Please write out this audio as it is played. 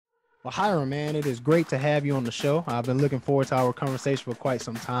Well, Hiram, man, it is great to have you on the show. I've been looking forward to our conversation for quite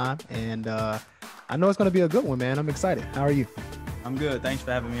some time, and I know it's going to be a good one, man. I'm excited. How are you? I'm good. Thanks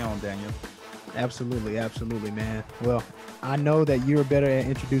for having me on, Daniel. Absolutely, man. Well, I know that you're better at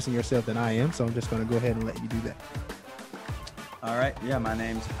introducing yourself than I am, so I'm just going to go ahead and let you do that. All right. Yeah, my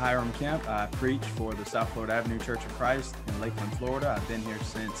name's Hiram Kemp. I preach for the South Florida Avenue Church of Christ in Lakeland, Florida. I've been here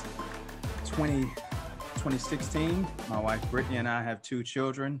since 2016. My wife, Brittany, and I have two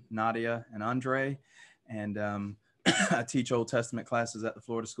children, Nadia and Andre. And I teach Old Testament classes at the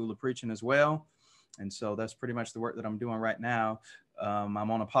Florida School of Preaching as well. And so that's pretty much the work that I'm doing right now. I'm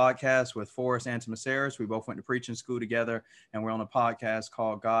on a podcast with Forrest Antimaceres. We both went to preaching school together, and we're on a podcast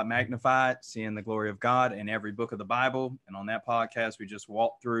called God Magnified, Seeing the Glory of God in Every Book of the Bible. And on that podcast, we just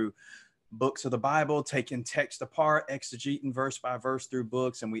walk through books of the Bible, taking text apart, exegeting verse by verse through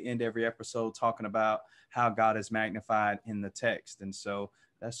books. And we end every episode talking about how God is magnified in the text. And so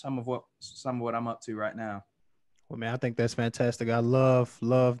that's some of what I'm up to right now. Well, man, I think that's fantastic. I love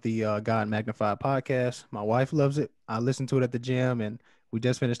the God Magnified podcast. My wife loves it. I listen to it at the gym, and we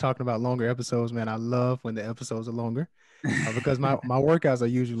just finished talking about longer episodes, man. I love when the episodes are longer because my workouts are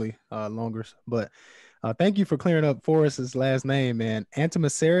usually longer. But thank you for clearing up Forrest's last name, man.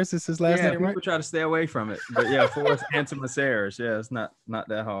 Antimaceres is his last name, right? People try to stay away from it. But yeah, Forrest Antimaceres. Yeah, it's not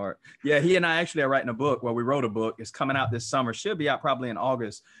that hard. Yeah, he and I actually are writing a book. Well, we wrote a book. It's coming out this summer. Should be out probably in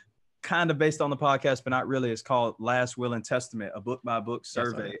August. Kind of based on the podcast, but not really. It's called Last Will and Testament, a book by book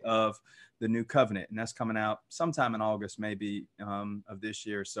survey of the new covenant. And that's coming out sometime in August, maybe of this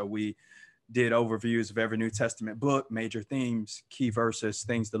year. So we did overviews of every New Testament book, major themes, key verses,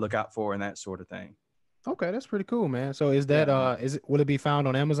 things to look out for, and that sort of thing. Okay, that's pretty cool, man. So is that will it be found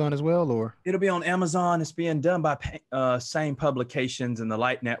on Amazon as well, or? It'll be on Amazon. It's being done by same publications and the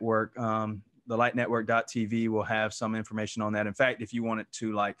Light Network. The lightnetwork.tv will have some information on that. In fact, if you wanted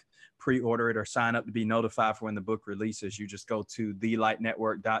to pre-order it or sign up to be notified for when the book releases, you just go to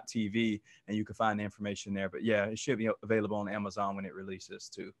thelightnetwork.tv and you can find the information there. But yeah, it should be available on Amazon when it releases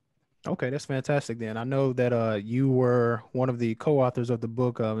too. Okay, that's fantastic then. I know that you were one of the co-authors of the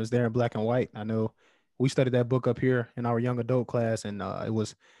book. Is There in Black and White. I know we studied that book up here in our young adult class, and it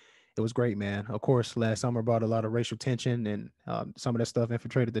was great, man. Of course, last summer brought a lot of racial tension, and some of that stuff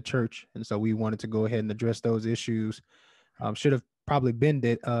infiltrated the church. And so we wanted to go ahead and address those issues. Should have probably been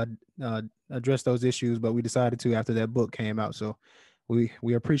address those issues, but we decided to after that book came out. So we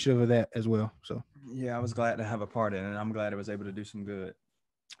are appreciative of that as well. So yeah, I was glad to have a part in it, and I'm glad I was able to do some good.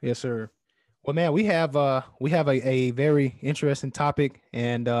 Yes, sir. Well, man, we have a very interesting topic,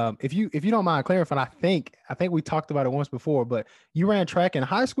 and if you don't mind clarifying, I think we talked about it once before, but you ran track in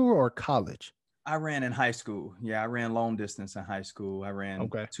high school or college? I ran in high school. Yeah, I ran long distance in high school. I ran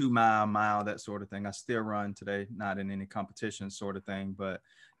 2 mile, that sort of thing. I still run today, not in any competition sort of thing, but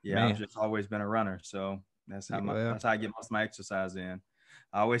yeah, man. I've just always been a runner. So that's how I get most of my exercise in.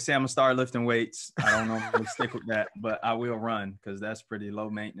 I always say I'm gonna start lifting weights. I don't know if I'm gonna stick with that, but I will run because that's pretty low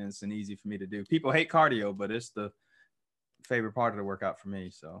maintenance and easy for me to do. People hate cardio, but it's the favorite part of the workout for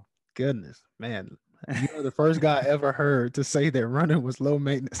me. So goodness, man. You're the first guy I ever heard to say that running was low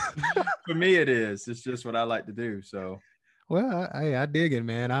maintenance. For me, it is. It's just what I like to do. So, well, I dig it,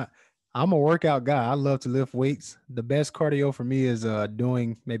 man. I'm a workout guy. I love to lift weights. The best cardio for me is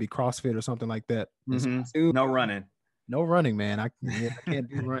doing maybe CrossFit or something like that. Mm-hmm. No running, man. I can't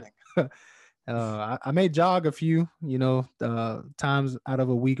do running. I may jog a few, times out of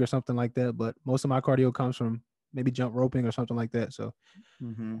a week or something like that. But most of my cardio comes from maybe jump roping or something like that. So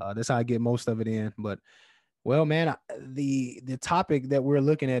that's how I get most of it in. But well, man, the topic that we're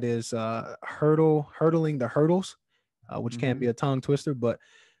looking at is hurdling the hurdles, which can be a tongue twister. But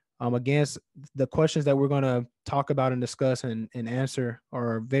against the questions that we're going to talk about and discuss and answer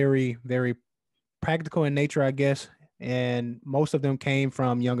are very, very practical in nature, I guess. And most of them came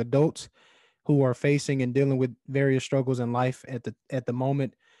from young adults who are facing and dealing with various struggles in life at the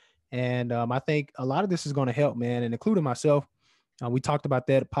moment. And I think a lot of this is going to help, man, and including myself. We talked about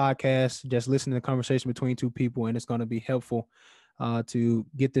that podcast, just listening to the conversation between two people, and it's going to be helpful to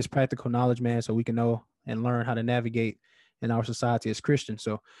get this practical knowledge, man, so we can know and learn how to navigate in our society as Christians.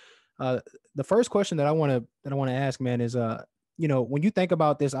 So the first question that I want to ask, man, is, when you think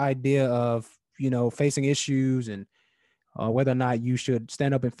about this idea of, facing issues and whether or not you should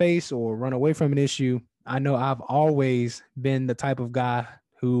stand up and face or run away from an issue, I know I've always been the type of guy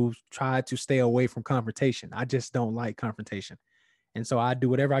who tried to stay away from confrontation. I just don't like confrontation. And so I do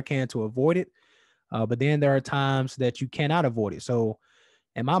whatever I can to avoid it. But then there are times that you cannot avoid it. So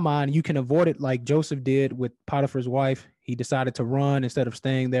in my mind, you can avoid it like Joseph did with Potiphar's wife. He decided to run instead of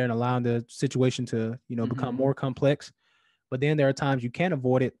staying there and allowing the situation to, become more complex. But then there are times you can't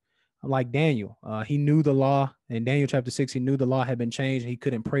avoid it. like Daniel. He knew the law in Daniel chapter 6. He knew the law had been changed. He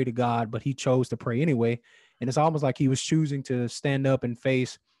couldn't pray to God, but he chose to pray anyway. And it's almost like he was choosing to stand up and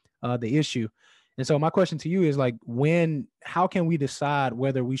face the issue. And so my question to you is like, how can we decide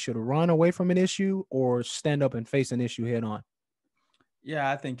whether we should run away from an issue or stand up and face an issue head on?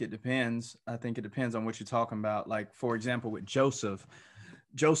 Yeah, I think it depends. I think it depends on what you're talking about. Like, for example, with Joseph,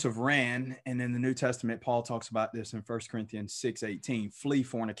 Joseph ran, and in the New Testament, Paul talks about this in 1 Corinthians 6:18, flee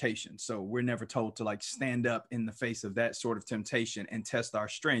fornication. So we're never told to like stand up in the face of that sort of temptation and test our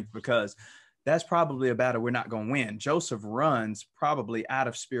strength, because that's probably a battle we're not going to win. Joseph runs probably out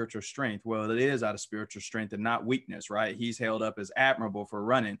of spiritual strength. Well, it is out of spiritual strength and not weakness, right? He's held up as admirable for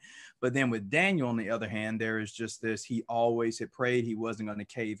running. But then with Daniel, on the other hand, there is just this, he always had prayed. He wasn't going to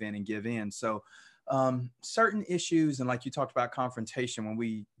cave in and give in. So certain issues, and like you talked about confrontation, when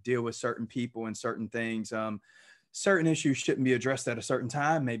we deal with certain people and certain things, certain issues shouldn't be addressed at a certain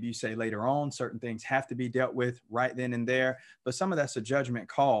time. Maybe you say later on, certain things have to be dealt with right then and there, but some of that's a judgment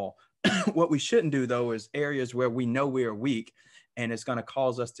call. What we shouldn't do, though, is areas where we know we are weak and it's going to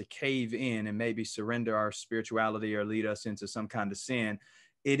cause us to cave in and maybe surrender our spirituality or lead us into some kind of sin.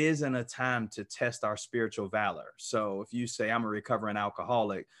 It isn't a time to test our spiritual valor. So if you say, I'm a recovering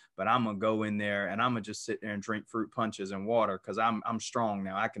alcoholic, but I'm going to go in there and I'm going to just sit there and drink fruit punches and water because I'm strong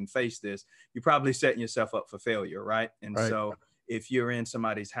now, I can face this, you're probably setting yourself up for failure, right? And Right. so if you're in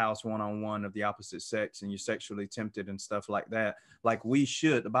somebody's house one-on-one of the opposite sex and you're sexually tempted and stuff like that, like we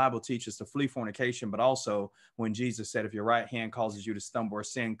should, the Bible teaches to flee fornication, but also when Jesus said, if your right hand causes you to stumble or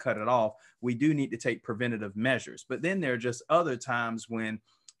sin, cut it off, we do need to take preventative measures. But then there are just other times when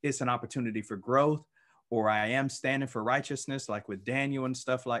it's an opportunity for growth, or I am standing for righteousness, like with Daniel and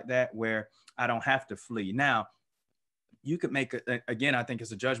stuff like that, where I don't have to flee. Now, you could make, again, I think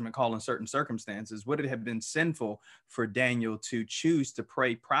it's a judgment call in certain circumstances. Would it have been sinful for Daniel to choose to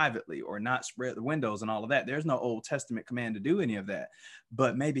pray privately or not spread the windows and all of that? There's no Old Testament command to do any of that,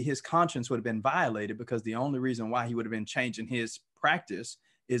 but maybe his conscience would have been violated because the only reason why he would have been changing his practice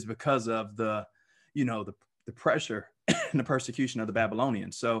is because of the pressure and the persecution of the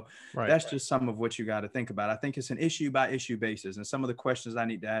Babylonians. So that's just some of what you got to think about. I think it's an issue by issue basis. And some of the questions I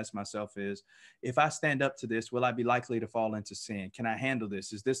need to ask myself is, if I stand up to this, will I be likely to fall into sin? Can I handle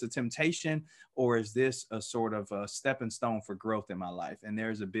this? Is this a temptation, or is this a sort of a stepping stone for growth in my life? And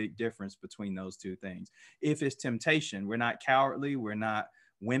there's a big difference between those two things. If it's temptation, we're not cowardly, we're not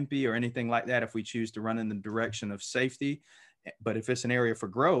wimpy or anything like that if we choose to run in the direction of safety. But if it's an area for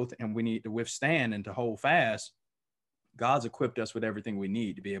growth and we need to withstand and to hold fast, God's equipped us with everything we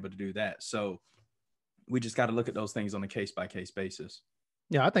need to be able to do that. So we just got to look at those things on a case by case basis.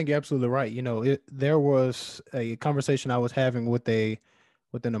 Yeah, I think you're absolutely right. There was a conversation I was having with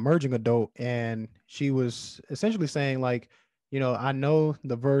an emerging adult, and she was essentially saying like, I know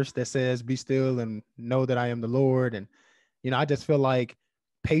the verse that says, "Be still and know that I am the Lord," and I just feel like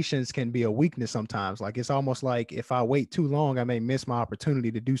patience can be a weakness sometimes. Like it's almost like if I wait too long, I may miss my opportunity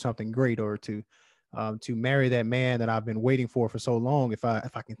to do something great, or to marry that man that I've been waiting for so long. If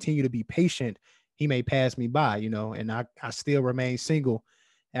I continue to be patient, he may pass me by, and I still remain single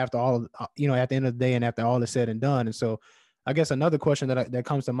after all, at the end of the day and after all is said and done. And so I guess another question that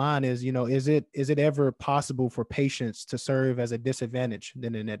comes to mind is, is it ever possible for patience to serve as a disadvantage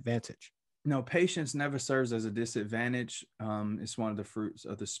than an advantage? No, patience never serves as a disadvantage. It's one of the fruits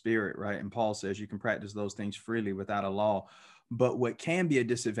of the spirit, right? And Paul says you can practice those things freely without a law. But what can be a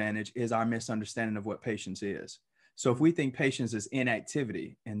disadvantage is our misunderstanding of what patience is. So if we think patience is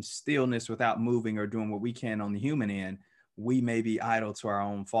inactivity and stillness without moving or doing what we can on the human end, we may be idle to our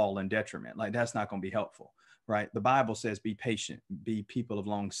own fall and detriment. Like that's not going to be helpful, right? The Bible says be patient, be people of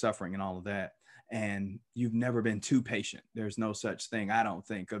long suffering and all of that. And you've never been too patient. There's no such thing, I don't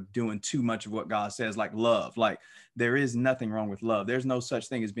think, of doing too much of what God says, like love. Like there is nothing wrong with love. There's no such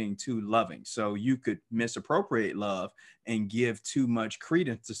thing as being too loving. So you could misappropriate love and give too much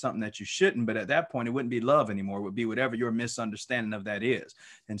credence to something that you shouldn't. But at that point, it wouldn't be love anymore. It would be whatever your misunderstanding of that is.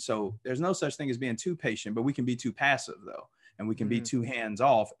 And so there's no such thing as being too patient, but we can be too passive though. And we can be too hands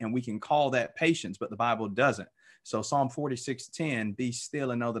off, and we can call that patience, but the Bible doesn't. So Psalm 46:10, be still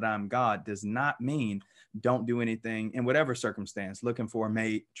and know that I'm God, does not mean don't do anything in whatever circumstance, looking for a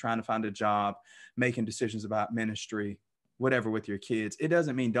mate, trying to find a job, making decisions about ministry, whatever with your kids. It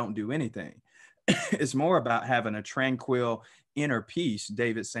doesn't mean don't do anything. It's more about having a tranquil inner peace.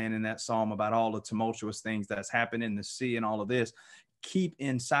 David's saying in that Psalm about all the tumultuous things that's happening in the sea and all of this. Keep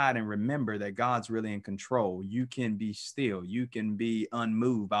inside and remember that God's really in control. You can be still. You can be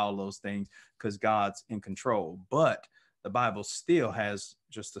unmoved by all those things because God's in control. But the Bible still has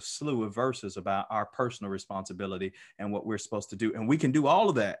just a slew of verses about our personal responsibility and what we're supposed to do. And we can do all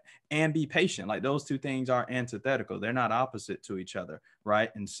of that and be patient. Like those two things are antithetical. They're not opposite to each other,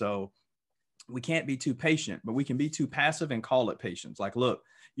 right? And so we can't be too patient, but we can be too passive and call it patience. Like, look,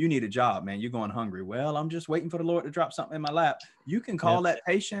 you need a job, man. You're going hungry. Well, I'm just waiting for the Lord to drop something in my lap. You can call that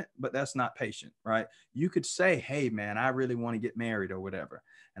patient, but that's not patient, right? You could say, hey, man, I really want to get married or whatever.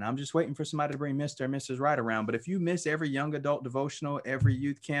 And I'm just waiting for somebody to bring Mr. or Mrs. Right around. But if you miss every young adult devotional, every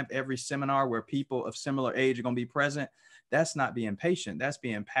youth camp, every seminar where people of similar age are going to be present, that's not being patient. That's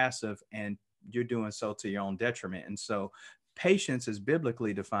being passive, and you're doing so to your own detriment. And so patience is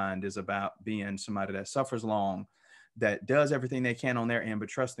biblically defined as about being somebody that suffers long, that does everything they can on their end, but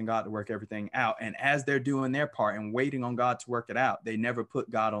trusting God to work everything out. And as they're doing their part and waiting on God to work it out, they never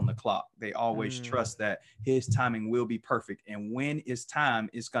put God on the clock. They always trust that his timing will be perfect. And when it's time,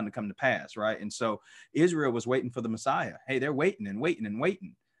 it's going to come to pass, right? And so Israel was waiting for the Messiah. Hey, they're waiting and waiting and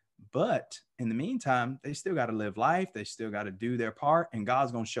waiting. But in the meantime, they still got to live life. They still got to do their part, and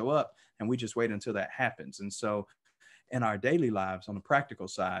God's going to show up. And we just wait until that happens. And so in our daily lives, on the practical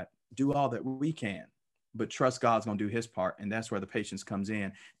side, do all that we can, but trust God's going to do his part. And that's where the patience comes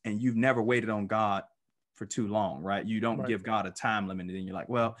in. And you've never waited on God for too long, right? You don't give God a time limit. And then you're like,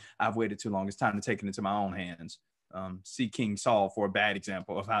 well, I've waited too long. It's time to take it into my own hands. See King Saul for a bad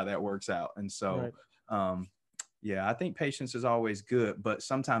example of how that works out. And so, yeah, I think patience is always good, but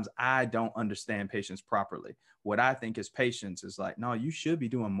sometimes I don't understand patience properly. What I think is patience is like, no, you should be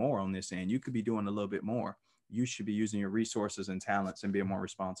doing more on this end. You could be doing a little bit more. You should be using your resources and talents and being more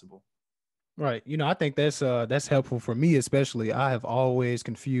responsible. Right. You know, I think that's helpful for me, especially. I have always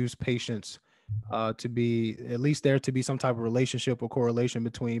confused patience to be, at least there to be some type of relationship or correlation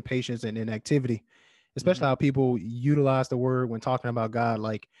between patience and inactivity, especially how people utilize the word when talking about God.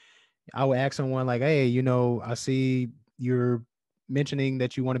 Like I would ask someone like, hey, you know, I see you're mentioning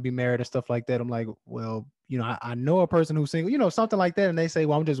that you want to be married and stuff like that. I'm like, well, you know, I know a person who's single, you know, something like that. And they say,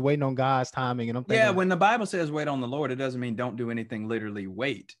 well, I'm just waiting on God's timing. And I'm thinking, when the Bible says wait on the Lord, it doesn't mean don't do anything, literally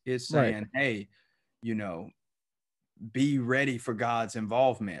wait. It's saying, hey, you know, be ready for God's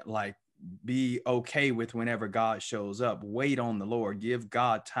involvement. Like, be okay with whenever God shows up. Wait on the Lord. Give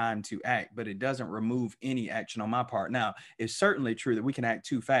God time to act, but it doesn't remove any action on my part. Now, it's certainly true that we can act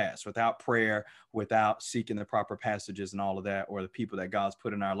too fast without prayer, without seeking the proper passages and all of that, or the people that God's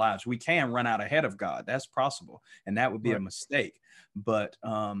put in our lives. We can run out ahead of God. That's possible, and that would be a mistake. But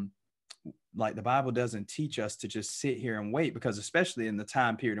like the Bible doesn't teach us to just sit here and wait, because especially in the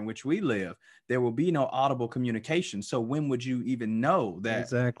time period in which we live, there will be no audible communication. So when would you even know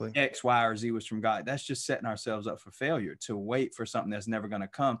that X, Y, or Z was from God? That's just setting ourselves up for failure to wait for something that's never going to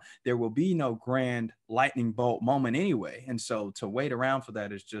come. There will be no grand lightning bolt moment anyway. And so to wait around for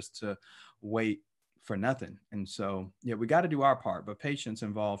that is just to wait for nothing. And so, yeah, we got to do our part, but patience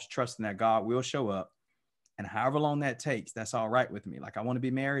involves trusting that God will show up. And however long that takes, that's all right with me. Like, I want to be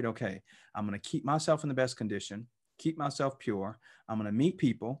married. Okay. I'm going to keep myself in the best condition, keep myself pure. I'm going to meet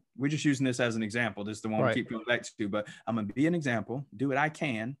people. We're just using this as an example. This is the one we keep going back to, but I'm going to be an example, do what I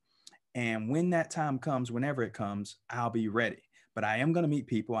can. And when that time comes, whenever it comes, I'll be ready. But I am going to meet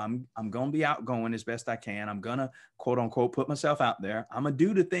people. I'm going to be outgoing as best I can. I'm going to, quote unquote, put myself out there. I'm going to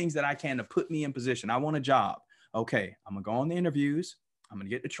do the things that I can to put me in position. I want a job. Okay. I'm going to go on the interviews. I'm going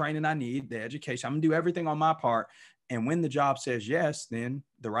to get the training I need, the education. I'm going to do everything on my part. And when the job says yes, then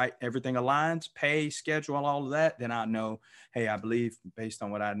everything aligns, pay, schedule, all of that. Then I know, hey, I believe based on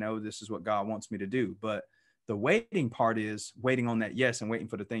what I know, this is what God wants me to do. But the waiting part is waiting on that yes and waiting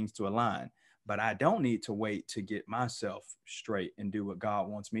for the things to align. But I don't need to wait to get myself straight and do what God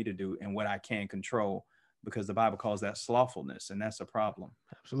wants me to do and what I can control, because the Bible calls that slothfulness, and that's a problem.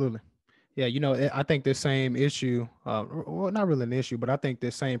 Absolutely. Yeah, you know, I think this same issue, well, not really an issue, but I think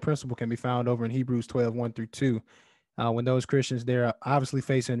this same principle can be found over in Hebrews 12, 1-2. When those Christians, they're obviously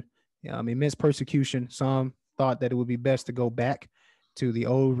facing immense persecution. Some thought that it would be best to go back to the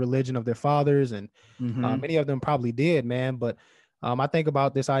old religion of their fathers. And many of them probably did, man. But I think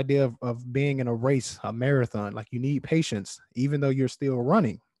about this idea of being in a race, a marathon. Like, you need patience, even though you're still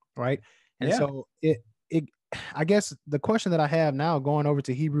running, right? And so it I guess the question that I have now, going over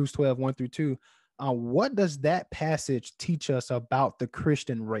to Hebrews 12, 1-2, what does that passage teach us about the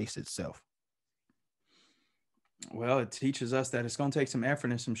Christian race itself? Well, it teaches us that it's going to take some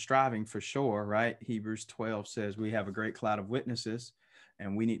effort and some striving for sure, right? Hebrews 12 says we have a great cloud of witnesses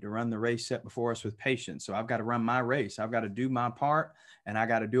and we need to run the race set before us with patience. So I've got to run my race. I've got to do my part, and I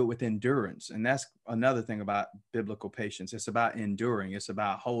got to do it with endurance. And that's another thing about biblical patience. It's about enduring. It's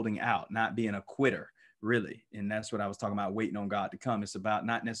about holding out, not being a quitter, really. And that's what I was talking about, waiting on God to come. It's about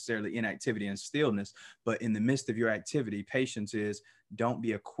not necessarily inactivity and stillness, but in the midst of your activity, patience is don't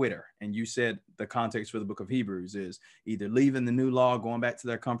be a quitter. And you said the context for the book of Hebrews is either leaving the new law, going back to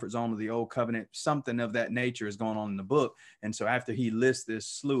their comfort zone of the old covenant, something of that nature is going on in the book. And so after he lists this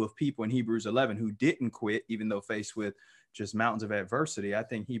slew of people in Hebrews 11 who didn't quit, even though faced with just mountains of adversity, I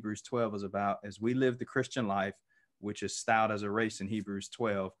think Hebrews 12 is about, as we live the Christian life, which is styled as a race in Hebrews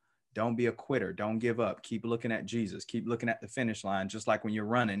 12, don't be a quitter. Don't give up. Keep looking at Jesus. Keep looking at the finish line. Just like when you're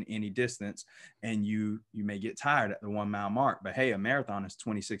running any distance and you may get tired at the 1 mile mark, but hey, a marathon is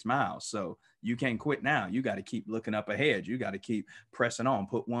 26 miles. So you can't quit now. You got to keep looking up ahead. You got to keep pressing on,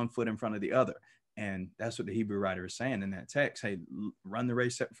 put one foot in front of the other. And that's what the Hebrew writer is saying in that text. Hey, run the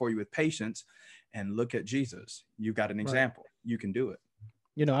race set before you with patience and look at Jesus. You've got an example. You can do it.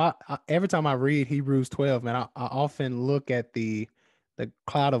 You know, I every time I read Hebrews 12, man, I often look at the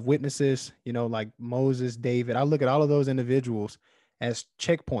cloud of witnesses, you know, like Moses, David. I look at all of those individuals as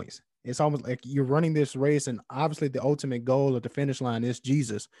checkpoints. It's almost like you're running this race, and obviously the ultimate goal at the finish line is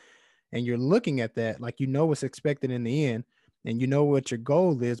Jesus. And you're looking at that, like, you know what's expected in the end, and you know what your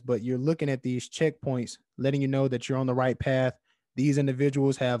goal is, but you're looking at these checkpoints, letting you know that you're on the right path. These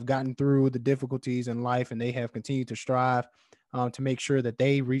individuals have gotten through the difficulties in life, and they have continued to strive to make sure that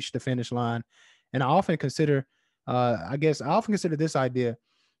they reach the finish line. And I often consider this idea.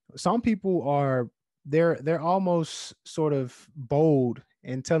 Some people are they're almost sort of bold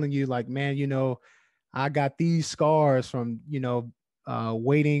in telling you, like, man, you know, I got these scars from, you know,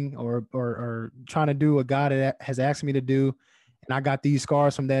 waiting or trying to do what God has asked me to do. And I got these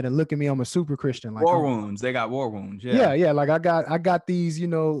scars from that. And look at me, I'm a super Christian. Like, war wounds. They got war wounds. Yeah. Like I got these, you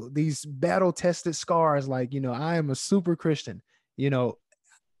know, these battle tested scars. Like, you know, I am a super Christian. You know,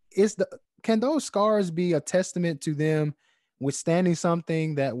 can those scars be a testament to them withstanding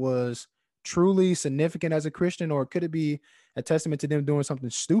something that was truly significant as a Christian, or could it be a testament to them doing something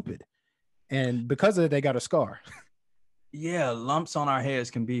stupid, and because of it they got a scar? Yeah, lumps on our heads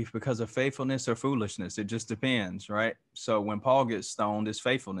can be because of faithfulness or foolishness. It just depends, right? So when Paul gets stoned, it's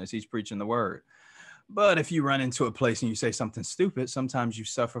faithfulness. He's preaching the word. But if you run into a place and you say something stupid, sometimes you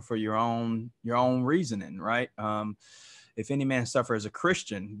suffer for your own reasoning, right? If any man suffer as a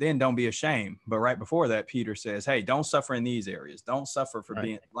Christian, then don't be ashamed. But right before that, Peter says, hey, don't suffer in these areas. Don't suffer for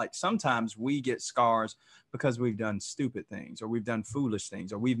being like, sometimes we get scars because we've done stupid things, or we've done foolish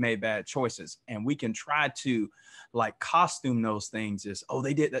things, or we've made bad choices. And we can try to like costume those things as, oh,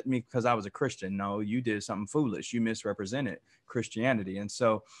 they did that to me because I was a Christian. No, you did something foolish. You misrepresented Christianity. And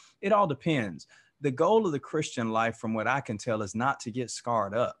so it all depends. The goal of the Christian life, from what I can tell, is not to get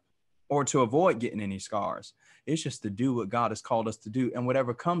scarred up or to avoid getting any scars. It's just to do what God has called us to do. And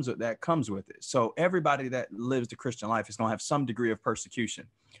whatever comes with that comes with it. So everybody that lives the Christian life is going to have some degree of persecution.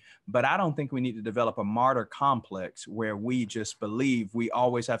 But I don't think we need to develop a martyr complex where we just believe we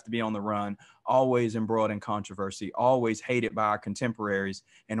always have to be on the run, always embroiled in controversy, always hated by our contemporaries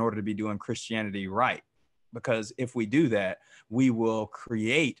in order to be doing Christianity right. Because if we do that, we will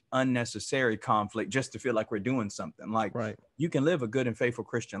create unnecessary conflict just to feel like we're doing something. Like, you can live a good and faithful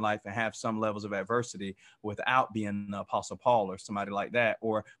Christian life and have some levels of adversity without being the Apostle Paul or somebody like that,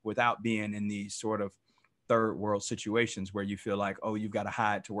 or without being in these sort of third world situations where you feel like, oh, you've got to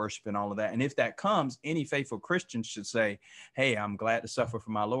hide to worship and all of that. And if that comes, any faithful Christian should say, hey, I'm glad to suffer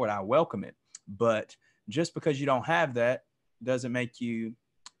for my Lord. I welcome it. But just because you don't have that doesn't make you,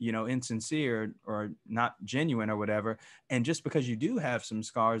 you know, insincere or not genuine or whatever. And just because you do have some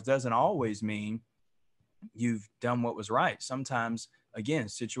scars doesn't always mean you've done what was right. Sometimes, again,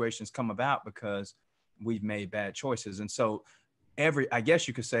 situations come about because we've made bad choices. And so I guess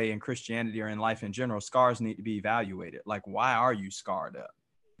you could say in Christianity or in life in general, scars need to be evaluated. Like, why are you scarred up?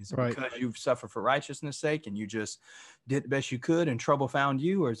 Is it because you've suffered for righteousness' sake and you just did the best you could and trouble found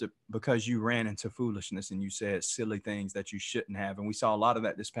you? Or is it because you ran into foolishness and you said silly things that you shouldn't have? And we saw a lot of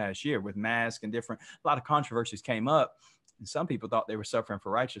that this past year with masks and a lot of controversies came up. And some people thought they were suffering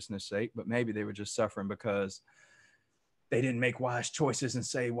for righteousness' sake, but maybe they were just suffering because they didn't make wise choices and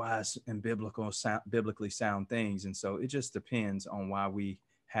say wise and biblically sound things. And so it just depends on why we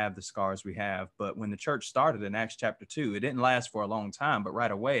have the scars we have. But when the church started in Acts chapter 2, it didn't last for a long time, but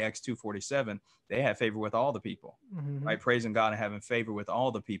right away, Acts 2:47, they had favor with all the people, right? Praising God and having favor with all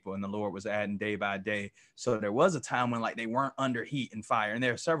the people. And the Lord was adding day by day. So there was a time when like they weren't under heat and fire. And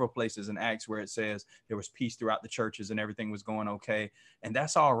there are several places in Acts where it says there was peace throughout the churches and everything was going okay. And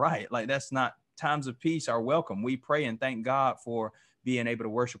that's all right. Like, that's not, times of peace are welcome. We pray and thank God for being able to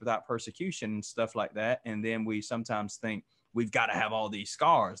worship without persecution and stuff like that. And then we sometimes think we've got to have all these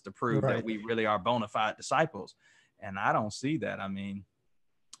scars to prove that we really are bona fide disciples. And I don't see that. I mean,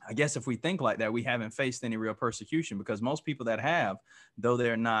 I guess if we think like that, we haven't faced any real persecution, because most people that have, though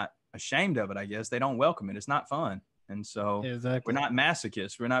they're not ashamed of it, I guess they don't welcome it. It's not fun. And so we're Exactly. not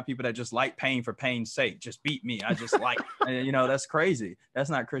masochists. We're not people that just like pain for pain's sake. Just beat me. I just like, that's crazy. That's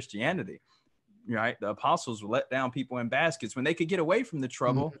not Christianity. Right? The apostles let down people in baskets when they could get away from the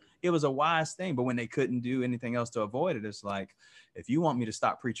trouble. Mhm. It was a wise thing. But when they couldn't do anything else to avoid it, it's like, if you want me to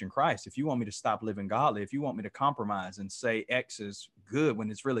stop preaching Christ, if you want me to stop living godly, if you want me to compromise and say X is good when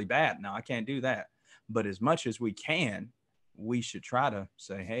it's really bad, now I can't do that. But as much as we can, we should try to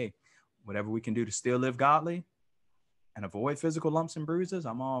say, hey, whatever we can do to still live godly and avoid physical lumps and bruises,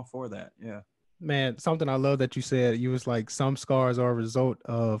 I'm all for that. Yeah. Man, something I love that you said, you was like, some scars are a result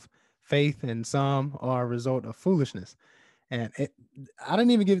of faith and some are a result of foolishness. And I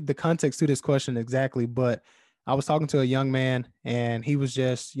didn't even give the context to this question exactly, but I was talking to a young man and he was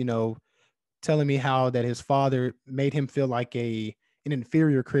just, telling me how that his father made him feel like an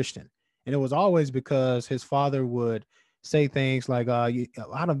inferior Christian. And it was always because his father would say things like, I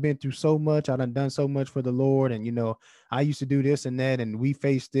done been through so much. I done so much for the Lord. And, I used to do this and that, and we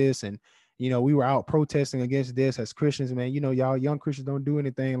faced this. And, we were out protesting against this as Christians, man. Y'all young Christians don't do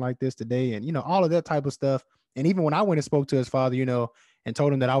anything like this today. And, all of that type of stuff. And even when I went and spoke to his father, and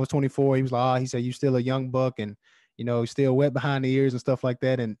told him that I was 24, he was like, he said, you still a young buck. And, still wet behind the ears and stuff like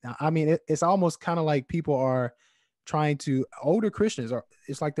that. And I mean, it's almost kind of like people are trying to, older Christians are,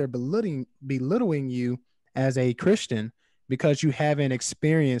 it's like they're belittling you as a Christian because you haven't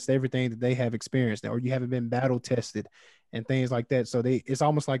experienced everything that they have experienced, or you haven't been battle tested and things like that. So it's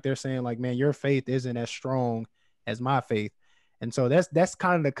almost like they're saying like, man, your faith isn't as strong as my faith. And so that's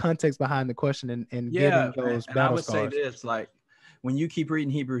kind of the context behind the question, and Yeah. getting those And I battle would say scars. this, like, when you keep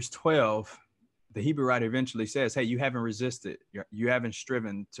reading Hebrews 12, the Hebrew writer eventually says, hey, you haven't resisted, you haven't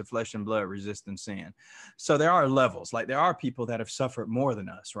striven to flesh and blood, resisting sin. So there are levels. Like, there are people that have suffered more than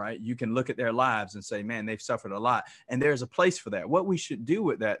us, right? You can look at their lives and say, man, they've suffered a lot. And there's a place for that. What we should do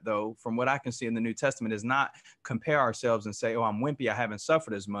with that, though, from what I can see in the New Testament, is not compare ourselves and say, oh, I'm wimpy, I haven't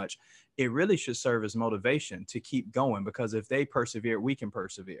suffered as much. It really should serve as motivation to keep going, because if they persevere, we can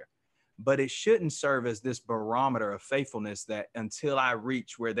persevere. But it shouldn't serve as this barometer of faithfulness that until I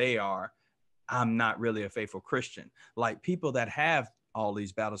reach where they are, I'm not really a faithful Christian. Like, people that have all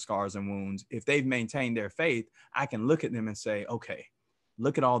these battle scars and wounds, if they've maintained their faith, I can look at them and say, okay,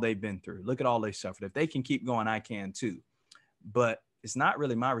 look at all they've been through. Look at all they suffered. If they can keep going, I can too. But it's not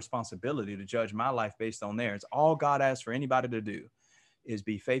really my responsibility to judge my life based on theirs. All God asks for anybody to do is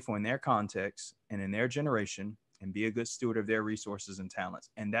be faithful in their context and in their generation, and be a good steward of their resources and talents.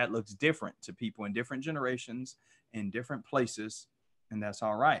 And that looks different to people in different generations, in different places. And that's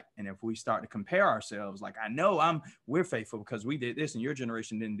all right. And if we start to compare ourselves, like, I know we're faithful because we did this and your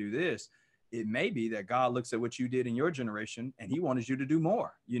generation didn't do this, it may be that God looks at what you did in your generation and he wanted you to do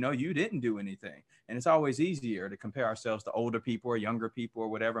more. You didn't do anything. And it's always easier to compare ourselves to older people or younger people or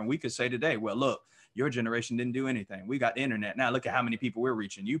whatever. And we could say today, well, look, your generation didn't do anything. We got the internet. Now look at how many people we're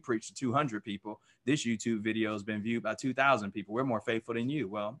reaching. You preached to 200 people. This YouTube video has been viewed by 2,000 people. We're more faithful than you.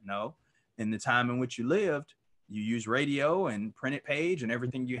 Well, no. In the time in which you lived, you used radio and printed page and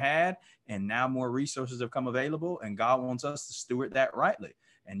everything you had. And now more resources have come available, and God wants us to steward that rightly.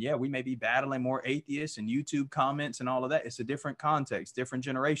 And yeah, we may be battling more atheists and YouTube comments and all of that. It's a different context, different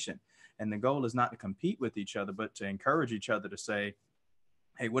generation. And the goal is not to compete with each other, but to encourage each other to say,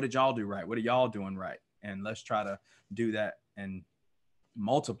 hey, what did y'all do right? What are y'all doing right? And let's try to do that and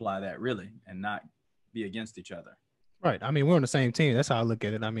multiply that, really, and not be against each other. Right. I mean, we're on the same team. That's how I look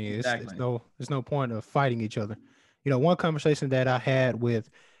at it. I mean, Exactly. there's no point of fighting each other. One conversation that I had with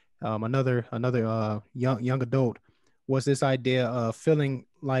another young adult was this idea of feeling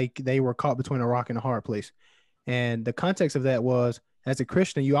like they were caught between a rock and a hard place. And the context of that was, as a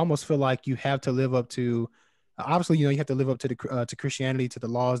Christian, you almost feel like you have to live up to, obviously, you have to live up to to Christianity, to the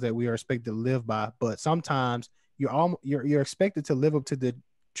laws that we are expected to live by. But sometimes you're expected to live up to the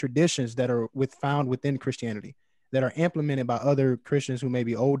traditions that are found within Christianity, that are implemented by other Christians who may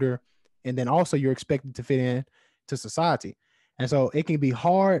be older. And then also you're expected to fit in to society. And so it can be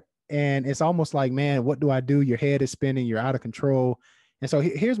hard. And it's almost like, man, what do I do? Your head is spinning, you're out of control. And so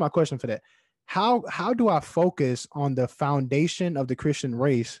here's my question for that. How do I focus on the foundation of the Christian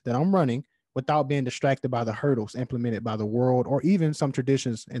race that I'm running without being distracted by the hurdles implemented by the world or even some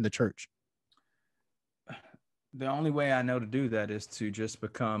traditions in the church? The only way I know to do that is to just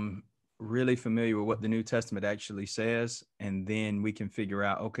become really familiar with what the New Testament actually says. And then we can figure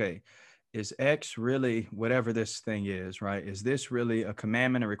out, okay, is X really whatever this thing is, right? Is this really a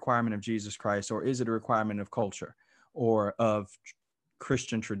commandment, a requirement of Jesus Christ, or is it a requirement of culture or of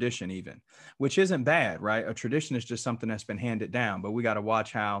Christian tradition even, which isn't bad, right? A tradition is just something that's been handed down, but we got to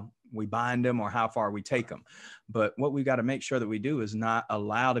watch how we bind them or how far we take them. But what we got to make sure that we do is not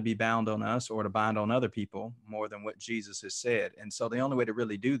allow to be bound on us or to bind on other people more than what Jesus has said. And so the only way to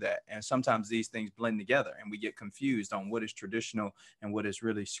really do that, and sometimes these things blend together and we get confused on what is traditional and what is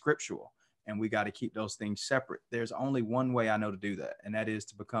really scriptural. And we got to keep those things separate. There's only one way I know to do that, and that is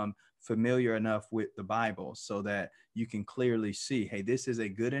to become familiar enough with the Bible so that you can clearly see, hey, this is a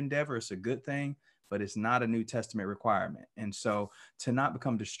good endeavor, it's a good thing, but it's not a New Testament requirement. And so to not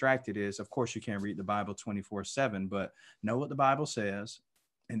become distracted is, of course, you can't read the Bible 24/7, but know what the Bible says.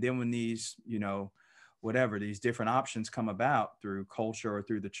 And then when these, whatever, these different options come about through culture or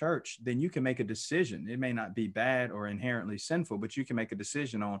through the church, then you can make a decision. It may not be bad or inherently sinful, but you can make a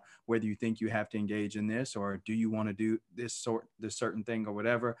decision on whether you think you have to engage in this, or do you want to do this certain thing or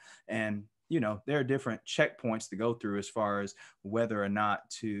whatever. And, there are different checkpoints to go through as far as whether or not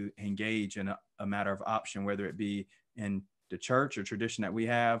to engage in a matter of option, whether it be in the church or tradition that we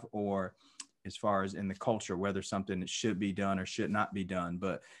have, or as far as in the culture, whether something that should be done or should not be done.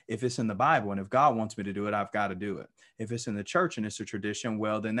 But if it's in the Bible and if God wants me to do it, I've got to do it. If it's in the church and it's a tradition,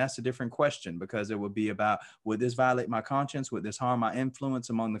 well, then that's a different question, because it would be about, would this violate my conscience? Would this harm my influence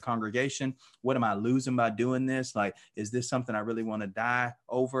among the congregation? What am I losing by doing this? Like, is this something I really want to die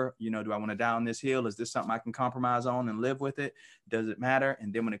over? Do I want to die on this hill? Is this something I can compromise on and live with it? Does it matter?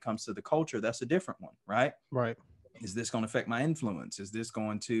 And then when it comes to the culture, that's a different one, right? Right. Is this going to affect my influence? Is this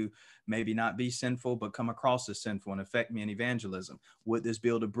going to maybe not be sinful, but come across as sinful and affect me in evangelism? Would this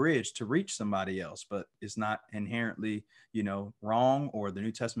build a bridge to reach somebody else, but it's not inherently, wrong, or the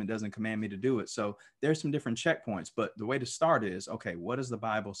New Testament doesn't command me to do it? So there's some different checkpoints, but the way to start is, okay, what does the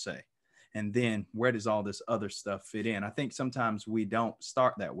Bible say? And then where does all this other stuff fit in? I think sometimes we don't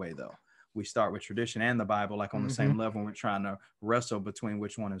start that way, though. We start with tradition and the Bible, like on the same level, and we're trying to wrestle between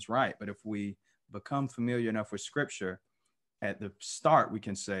which one is right. But if we become familiar enough with scripture at the start, we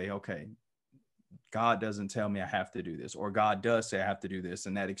can say, okay, God doesn't tell me I have to do this, or God does say I have to do this,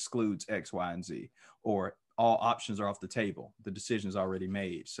 and that excludes X, Y, and Z, or all options are off the table. The decision is already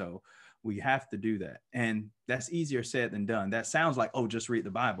made. So we have to do that. And that's easier said than done. That sounds like, oh, just read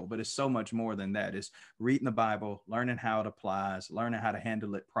the Bible, but it's so much more than that. It's reading the Bible, learning how it applies, learning how to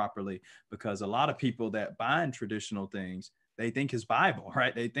handle it properly, because a lot of people that bind traditional things, they think it's Bible,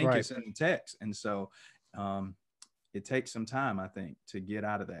 right? They think it's in the text. And so it takes some time, I think, to get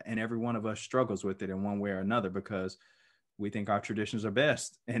out of that. And every one of us struggles with it in one way or another, because we think our traditions are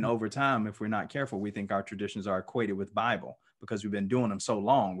best. And over time, if we're not careful, we think our traditions are equated with Bible because we've been doing them so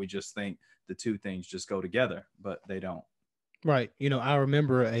long. We just think the two things just go together, but they don't. Right. I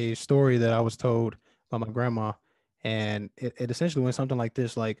remember a story that I was told by my grandma, and it essentially went something like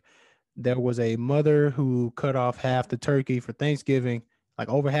this. Like, there was a mother who cut off half the turkey for Thanksgiving, like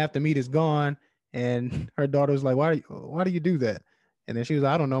over half the meat is gone. And her daughter was like, why do you do that? And then she was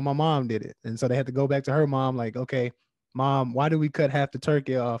like, I don't know, my mom did it. And so they had to go back to her mom, like, okay, mom, why do we cut half the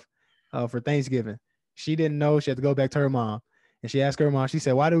turkey off for Thanksgiving? She didn't know. She had to go back to her mom. And she asked her mom, she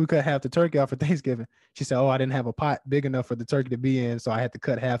said, why did we cut half the turkey off for Thanksgiving? She said, oh, I didn't have a pot big enough for the turkey to be in, so I had to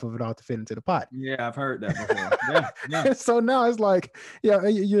cut half of it off to fit into the pot. Yeah, I've heard that before. Yeah. So now it's like,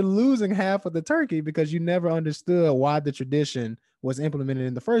 you're losing half of the turkey because you never understood why the tradition was implemented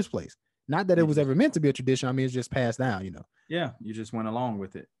in the first place. Not that it was ever meant to be a tradition. I mean, it's just passed down, Yeah, you just went along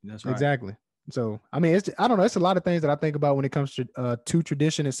with it. That's right. Exactly. So, I mean, I don't know. It's a lot of things that I think about when it comes to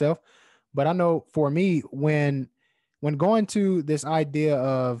tradition itself. But I know for me, when going to this idea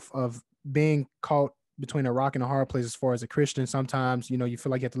of being caught between a rock and a hard place as far as a Christian, sometimes, you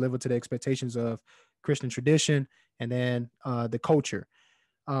feel like you have to live up to the expectations of Christian tradition and then the culture.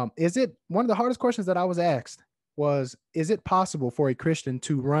 Is it one of the hardest questions that I was asked was, is it possible for a Christian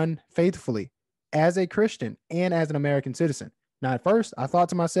to run faithfully as a Christian and as an American citizen? Now, at first, I thought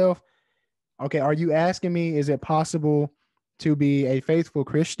to myself, okay, are you asking me, is it possible to be a faithful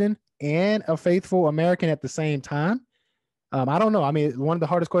Christian and a faithful American at the same time? I don't know. I mean, one of the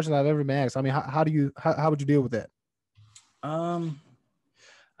hardest questions I've ever been asked. I mean, how would you deal with that?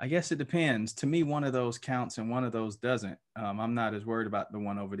 I guess it depends. To me, one of those counts and one of those doesn't. I'm not as worried about the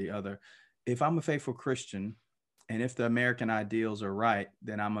one over the other. If I'm a faithful Christian and if the American ideals are right,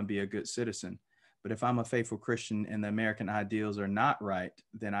 then I'm going to be a good citizen. But if I'm a faithful Christian and the American ideals are not right,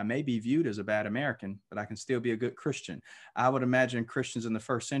 then I may be viewed as a bad American, but I can still be a good Christian. I would imagine Christians in the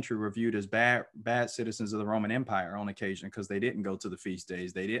first century were viewed as bad citizens of the Roman Empire on occasion because they didn't go to the feast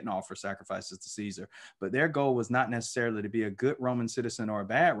days. They didn't offer sacrifices to Caesar. But their goal was not necessarily to be a good Roman citizen or a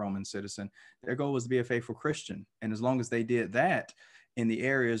bad Roman citizen. Their goal was to be a faithful Christian. And as long as they did that, in the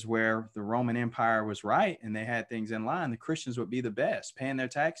areas where the Roman Empire was right and they had things in line, the Christians would be the best, paying their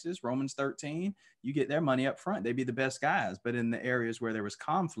taxes. Romans 13, you get their money up front. They'd be the best guys. But in the areas where there was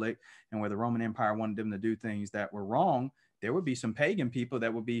conflict and where the Roman Empire wanted them to do things that were wrong, there would be some pagan people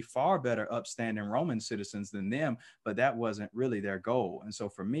that would be far better upstanding Roman citizens than them, but that wasn't really their goal. And so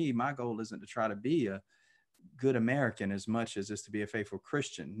for me, my goal isn't to try to be a good American as much as is to be a faithful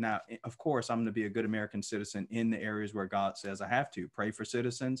Christian. Now, of course, I'm going to be a good American citizen in the areas where God says I have to. Pray for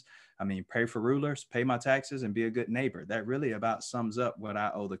citizens. I mean, pray for rulers, pay my taxes, and be a good neighbor. That really about sums up what I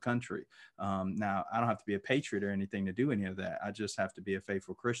owe the country. Now, I don't have to be a patriot or anything to do any of that. I just have to be a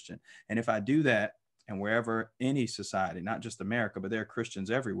faithful Christian. And if I do that, and wherever any society, not just America, but there are Christians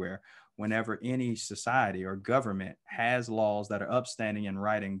everywhere, whenever any society or government has laws that are upstanding and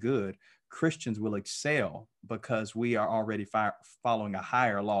right and good, Christians will excel because we are already following a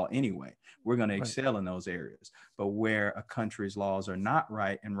higher law anyway. We're going to excel in those areas. But where a country's laws are not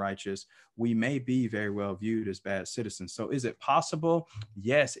right and righteous, we may be very well viewed as bad citizens. So is it possible?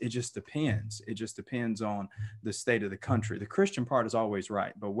 Yes, it just depends. It just depends on the state of the country. The Christian part is always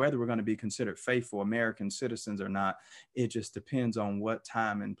right, but whether we're going to be considered faithful American citizens or not, it just depends on what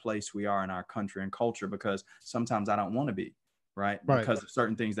time and place we are in our country and culture, because sometimes I don't want to be. Right. Because of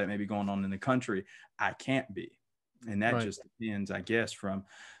certain things that may be going on in the country, I can't be. And that just depends, I guess, from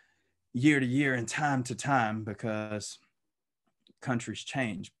year to year and time to time, because countries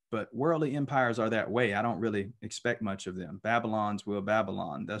change. But worldly empires are that way. I don't really expect much of them. Babylon's will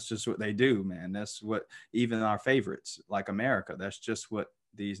Babylon. That's just what they do, man. That's what even our favorites like America, that's just what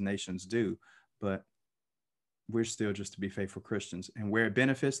these nations do. But we're still just to be faithful Christians. And where it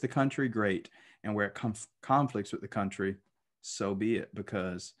benefits the country, great. And where it conflicts with the country, so be it,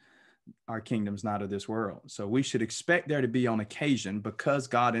 because our kingdom's not of this world. So we should expect there to be, on occasion, because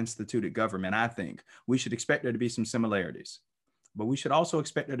God instituted government, I think we should expect there to be some similarities, but we should also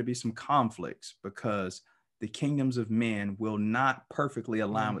expect there to be some conflicts, because the kingdoms of men will not perfectly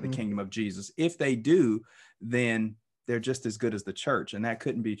align with the kingdom of Jesus. If they do, then they're just as good as the church, and that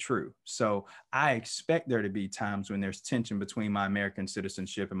couldn't be true. So I expect there to be times when there's tension between my American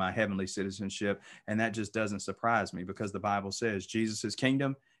citizenship and my heavenly citizenship, and that just doesn't surprise me, because the Bible says Jesus's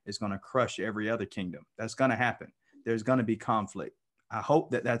kingdom is going to crush every other kingdom. That's going to happen. There's going to be conflict. I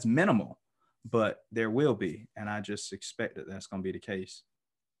hope that that's minimal, but there will be, and I just expect that that's going to be the case.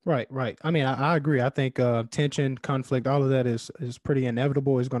 Right. I mean, I agree. I think tension, conflict, all of that is pretty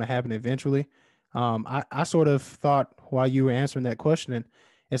inevitable. It's going to happen eventually. I sort of thought while you were answering that question, and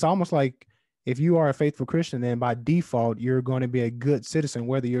it's almost like if you are a faithful Christian, then by default, you're going to be a good citizen,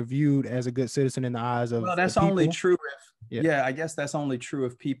 whether you're viewed as a good citizen in the eyes of Well, that's people. only true if, I guess that's only true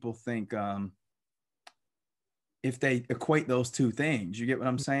if people think, if they equate those two things. You get what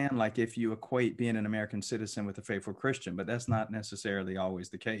I'm saying? Like if you equate being an American citizen with a faithful Christian, but that's not necessarily always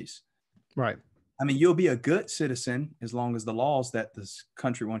the case. Right. I mean, you'll be a good citizen as long as the laws that this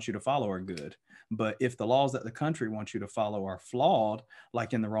country wants you to follow are good. But if the laws that the country wants you to follow are flawed,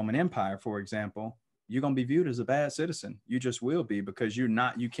 like in the Roman Empire, for example, you're going to be viewed as a bad citizen. You just will be, because you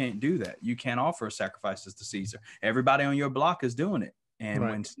can't do that. You can't offer sacrifices to Caesar. Everybody on your block is doing it. And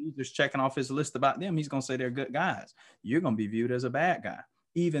when Caesar's checking off his list about them, he's going to say they're good guys. You're going to be viewed as a bad guy,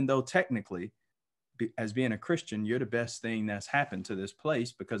 even though technically, as being a Christian, you're the best thing that's happened to this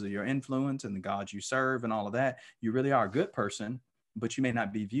place because of your influence and the God you serve and all of that. You really are a good person, but you may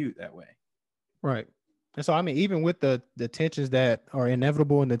not be viewed that way. Right. And so, I mean, even with the tensions that are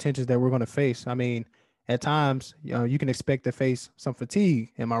inevitable and the tensions that we're going to face, I mean, at times, you can expect to face some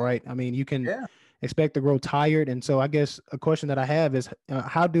fatigue. Am I right? I mean, you can expect to grow tired. And so I guess a question that I have is,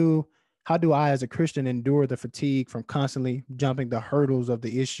 how do I as a Christian endure the fatigue from constantly jumping the hurdles of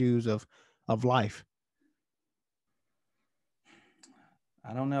the issues of life?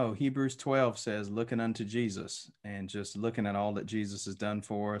 I don't know. Hebrews 12 says, looking unto Jesus, and just looking at all that Jesus has done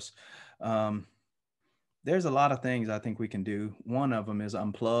for us. There's a lot of things I think we can do. One of them is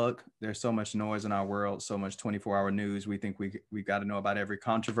unplug. There's so much noise in our world, so much 24-hour news. We think we got to know about every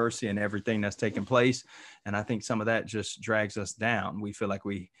controversy and everything that's taking place. And I think some of that just drags us down. We feel like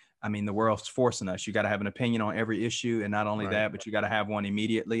the world's forcing us. You got to have an opinion on every issue. And not only that, but you got to have one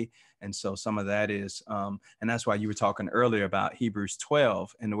immediately. And so some of that is, and that's why you were talking earlier about Hebrews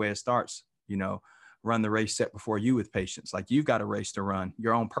 12 and the way it starts, run the race set before you with patience. Like you've got a race to run,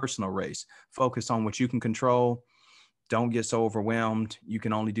 your own personal race. Focus on what you can control. Don't get so overwhelmed. You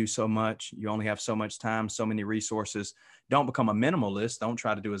can only do so much. You only have so much time, so many resources. Don't become a minimalist. Don't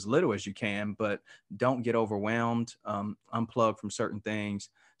try to do as little as you can, but don't get overwhelmed. Unplug from certain things.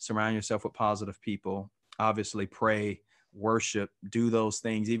 Surround yourself with positive people. Obviously pray worship, do those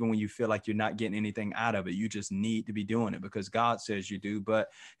things, even when you feel like you're not getting anything out of it. You just need to be doing it because God says you do, but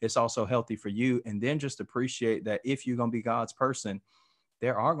it's also healthy for you. And then just appreciate that if you're going to be God's person,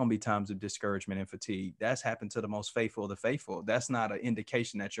 there are going to be times of discouragement and fatigue. That's happened to the most faithful of the faithful. That's not an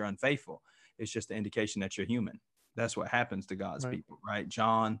indication that you're unfaithful. It's just an indication that you're human. That's what happens to God's people, right?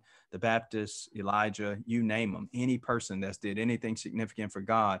 John the Baptist, Elijah, you name them. Any person that's did anything significant for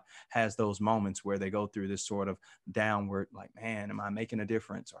God has those moments where they go through this sort of downward, like, man, am I making a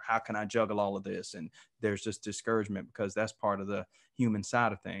difference? Or how can I juggle all of this? And there's just discouragement because that's part of the human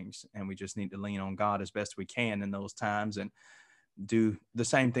side of things. And we just need to lean on God as best we can in those times and do the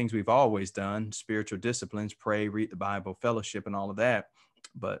same things we've always done: spiritual disciplines, pray, read the Bible, fellowship, and all of that.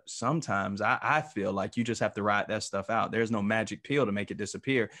 But sometimes I feel like you just have to ride that stuff out. There's no magic pill to make it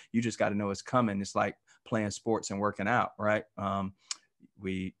disappear. You just got to know it's coming. It's like playing sports and working out, right?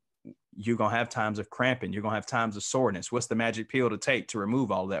 You're going to have times of cramping. You're going to have times of soreness. What's the magic pill to take to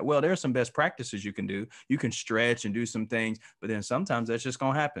remove all of that? Well, there's some best practices you can do. You can stretch and do some things, but then sometimes that's just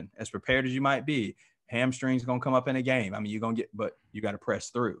going to happen. As prepared as you might be, hamstrings going to come up in a game. I mean, you're going to but you got to press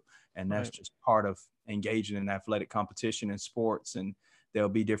through. And that's just part of engaging in athletic competition and sports. And there'll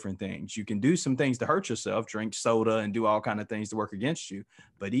be different things. You can do some things to hurt yourself, drink soda and do all kinds of things to work against you.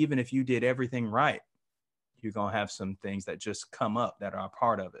 But even if you did everything right, you're going to have some things that just come up that are a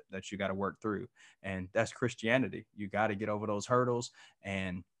part of it that you got to work through. And that's Christianity. You got to get over those hurdles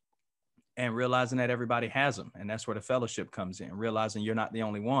and realizing that everybody has them. And that's where the fellowship comes in, realizing you're not the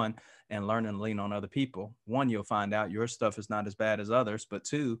only one and learning to lean on other people. One, you'll find out your stuff is not as bad as others, but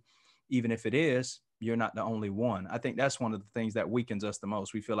two, even if it is, you're not the only one. I think that's one of the things that weakens us the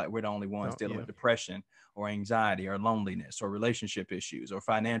most. We feel like we're the only ones dealing with depression or anxiety or loneliness or relationship issues or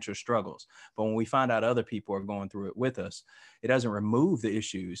financial struggles. But when we find out other people are going through it with us, it doesn't remove the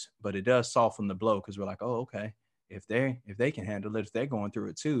issues, but it does soften the blow because we're like, oh, okay, if they can handle it, if they're going through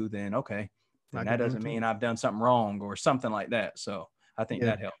it too, then okay, then that doesn't mean I've done something wrong or something like that. So I think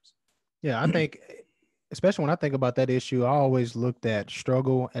that helps. Yeah, I think especially when I think about that issue, I always looked at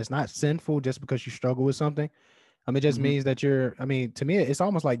struggle as not sinful just because you struggle with something. I mean, it just means that to me, it's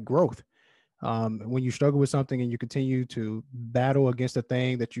almost like growth. When you struggle with something and you continue to battle against a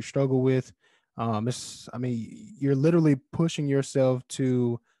thing that you struggle with, you're literally pushing yourself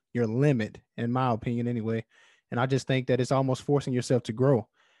to your limit, in my opinion, anyway. And I just think that it's almost forcing yourself to grow.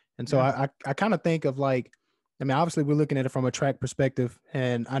 And so I kind of think of like, I mean, obviously we're looking at it from a track perspective,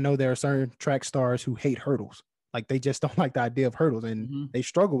 and I know there are certain track stars who hate hurdles. Like they just don't like the idea of hurdles and they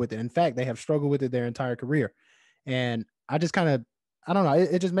struggle with it. In fact, they have struggled with it their entire career. And I just kind of, I don't know.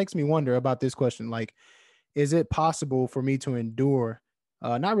 It just makes me wonder about this question. Like, is it possible for me to endure,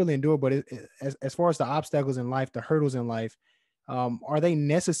 not really endure, but as far as the obstacles in life, the hurdles in life, are they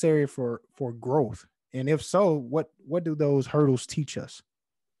necessary for growth? And if so, what do those hurdles teach us?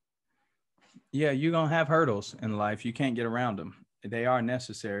 Yeah, you're going to have hurdles in life. You can't get around them. They are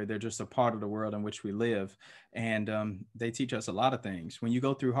necessary. They're just a part of the world in which we live. And they teach us a lot of things. When you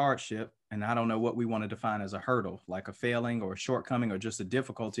go through hardship, and I don't know what we want to define as a hurdle, like a failing or a shortcoming or just a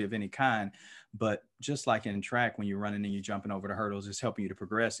difficulty of any kind. But just like in track, when you're running and you're jumping over the hurdles, it's helping you to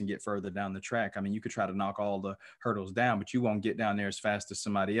progress and get further down the track. I mean, you could try to knock all the hurdles down, but you won't get down there as fast as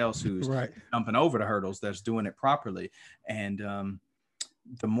somebody else who's jumping over the hurdles that's doing it properly. And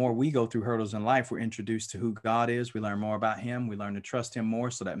the more we go through hurdles in life, we're introduced to who God is. We learn more about him. We learn to trust him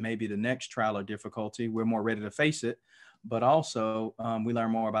more so that maybe the next trial or difficulty, we're more ready to face it. But also we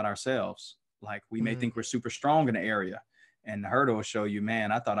learn more about ourselves. Like we may think we're super strong in an area, and the hurdle will show you,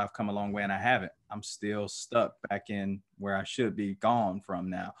 man, I thought I've come a long way and I haven't. I'm still stuck back in where I should be gone from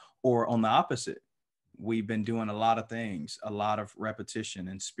now. Or on the opposite, we've been doing a lot of things, a lot of repetition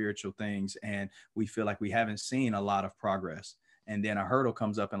and spiritual things, and we feel like we haven't seen a lot of progress. And then a hurdle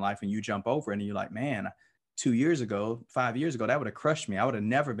comes up in life and you jump over it and you're like, man, 2 years ago, 5 years ago, that would have crushed me. I would have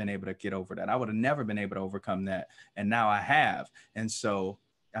never been able to get over that. I would have never been able to overcome that. And now I have. And so,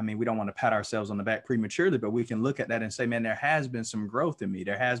 I mean, we don't want to pat ourselves on the back prematurely, but we can look at that and say, man, there has been some growth in me.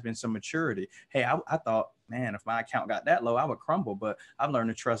 There has been some maturity. Hey, I thought, man, if my account got that low, I would crumble, but I've learned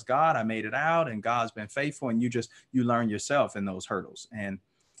to trust God. I made it out and God's been faithful. And you learn yourself in those hurdles. And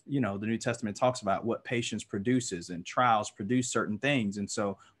the New Testament talks about what patience produces, and trials produce certain things. And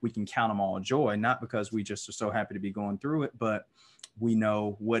so we can count them all joy, not because we just are so happy to be going through it, but we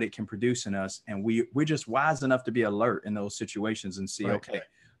know what it can produce in us. And we're just wise enough to be alert in those situations and see, okay,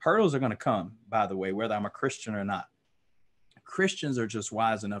 hurdles are going to come, by the way, whether I'm a Christian or not. Christians are just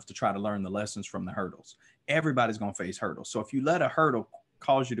wise enough to try to learn the lessons from the hurdles. Everybody's going to face hurdles. So if you let a hurdle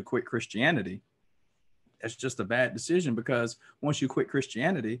cause you to quit Christianity, that's just a bad decision, because once you quit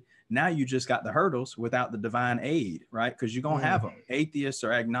Christianity, now you just got the hurdles without the divine aid, right? Because you're going to have them, atheist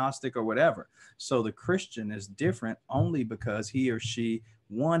or agnostic or whatever. So the Christian is different only because he or she,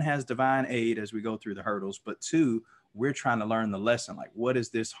 one, has divine aid as we go through the hurdles, but two, we're trying to learn the lesson. Like, what is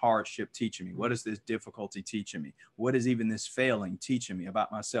this hardship teaching me? What is this difficulty teaching me? What is even this failing teaching me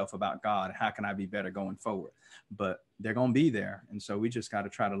about myself, about God? How can I be better going forward? But they're going to be there. And so we just got to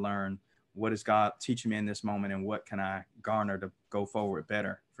try to learn, what is God teaching me in this moment, and what can I garner to go forward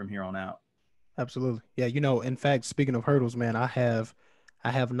better from here on out? Absolutely. Yeah. In fact, speaking of hurdles, man, I have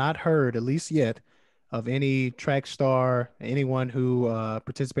not heard, at least yet, of any track star, anyone who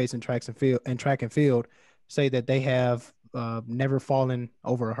participates in track and field, say that they have never fallen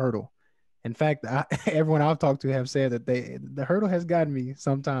over a hurdle. In fact, everyone I've talked to have said that the hurdle has gotten me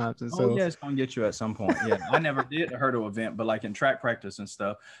sometimes, and Oh so yeah, it's gonna get you at some point. Yeah, I never did a hurdle event, but like in track practice and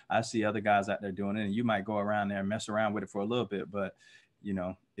stuff, I see other guys out there doing it, and you might go around there and mess around with it for a little bit. But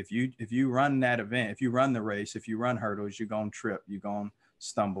if you run that event, if you run the race, if you run hurdles, you're gonna trip, you're gonna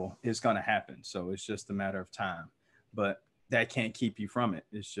stumble. It's gonna happen. So it's just a matter of time. But that can't keep you from it.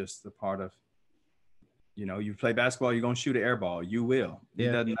 It's just a part of, you play basketball, you're going to shoot an air ball. You will.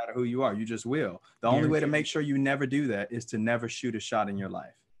 It doesn't matter who you are. You just will. The only way to make sure you never do that is to never shoot a shot in your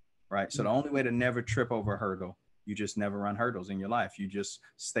life, right? So the only way to never trip over a hurdle, you just never run hurdles in your life. You just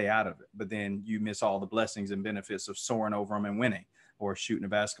stay out of it. But then you miss all the blessings and benefits of soaring over them and winning, or shooting a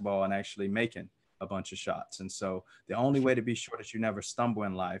basketball and actually making a bunch of shots. And so the only way to be sure that you never stumble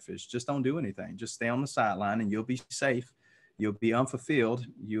in life is just don't do anything. Just stay on the sideline, and you'll be safe. You'll be unfulfilled.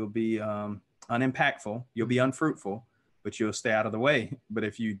 You'll be unimpactful. You'll be unfruitful, but you'll stay out of the way. But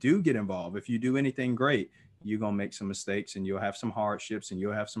if you do get involved, if you do anything great, you're going to make some mistakes, and you'll have some hardships, and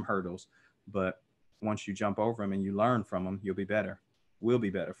you'll have some hurdles. But once you jump over them and you learn from them, you'll be better. We'll be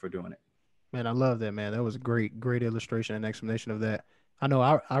better for doing it. Man, I love that, man. That was a great illustration and explanation of that. I know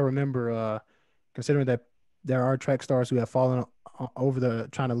I remember considering that there are track stars who have fallen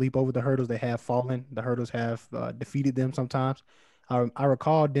trying to leap over the hurdles. They have fallen. The hurdles have defeated them sometimes. I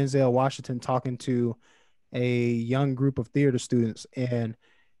recall Denzel Washington talking to a young group of theater students, and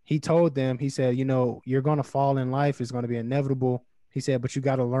he told them, he said, you're going to fall in life. It's going to be inevitable. He said, but you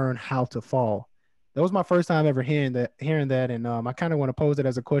got to learn how to fall. That was my first time ever hearing that. And I kind of want to pose it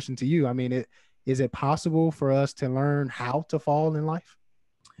as a question to you. I mean, is it possible for us to learn how to fall in life?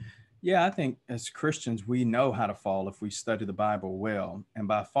 Yeah, I think as Christians, we know how to fall if we study the Bible well. And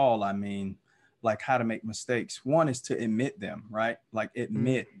by fall, I mean, like, how to make mistakes. One is to admit them, right? Like,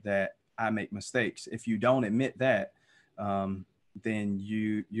 admit that I make mistakes. If you don't admit that, then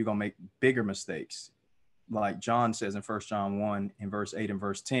you're going to make bigger mistakes. Like John says in 1 John 1 in verse 8 and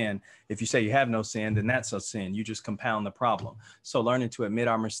verse 10, if you say you have no sin, then that's a sin. You just compound the problem. So learning to admit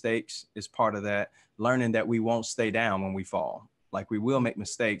our mistakes is part of that. Learning that we won't stay down when we fall. Like, we will make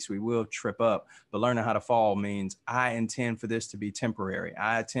mistakes, we will trip up, but learning how to fall means I intend for this to be temporary.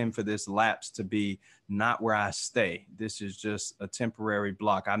 I intend for this lapse to be not where I stay. This is just a temporary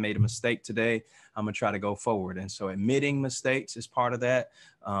block. I made a mistake today. I'm going to try to go forward. And so admitting mistakes is part of that.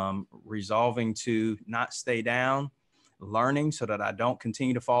 Resolving to not stay down, learning so that I don't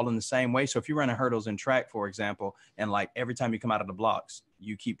continue to fall in the same way. So if you're running hurdles in track, for example, and like every time you come out of the blocks,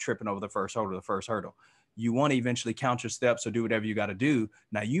 you keep tripping over the first hurdle. You want to eventually count your steps or do whatever you got to do.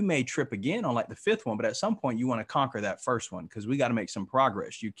 Now, you may trip again on like the fifth one, but at some point you want to conquer that first one, because we got to make some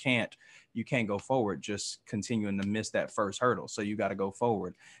progress. You can't go forward just continuing to miss that first hurdle. So you got to go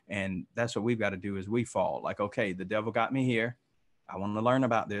forward. And that's what we've got to do as we fall. Like, okay, the devil got me here. I want to learn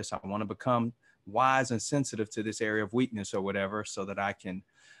about this. I want to become wise and sensitive to this area of weakness or whatever, so that I can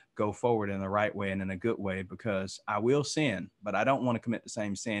go forward in the right way and in a good way, because I will sin, but I don't want to commit the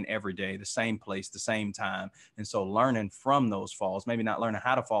same sin every day, the same place, the same time. And so learning from those falls, maybe not learning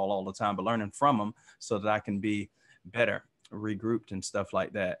how to fall all the time, but learning from them so that I can be better, regrouped and stuff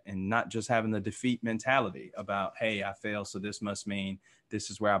like that. And not just having the defeat mentality about, hey, I failed, so this must mean this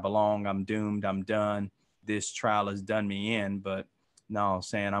is where I belong. I'm doomed. I'm done. This trial has done me in. But no,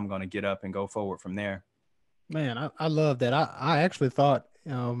 saying I'm going to get up and go forward from there. Man, I love that. I actually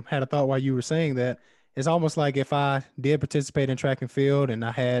had a thought while you were saying that. It's almost like if I did participate in track and field and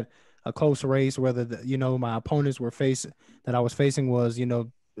I had a close race, whether my opponents that I was facing was,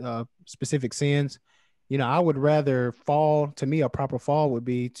 specific sins, I would rather fall. To me, a proper fall would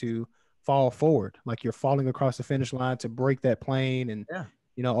be to fall forward. Like, you're falling across the finish line to break that plane and,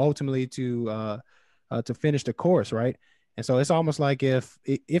 ultimately to finish the course. Right. And so it's almost like if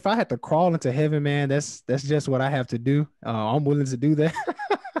I had to crawl into heaven, man, that's just what I have to do. I'm willing to do that.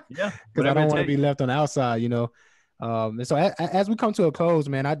 Yeah, because I don't want to be left on the outside. And so as we come to a close,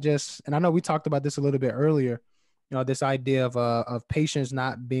 man, and I know we talked about this a little bit earlier, this idea of patience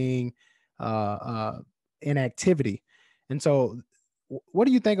not being inactivity. And so what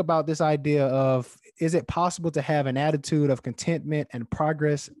do you think about this idea of, is it possible to have an attitude of contentment and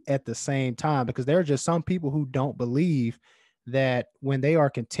progress at the same time? Because there are just some people who don't believe that when they are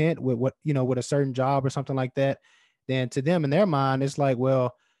content with with a certain job or something like that, then to them in their mind, it's like,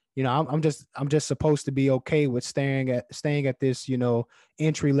 well, I'm just supposed to be okay with staying at this,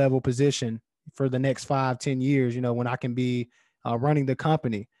 entry level position for the next 5-10 years, when I can be running the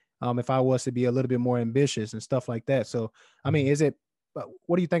company. If I was to be a little bit more ambitious and stuff like that. So, I mean,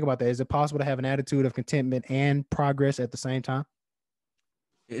 what do you think about that? Is it possible to have an attitude of contentment and progress at the same time?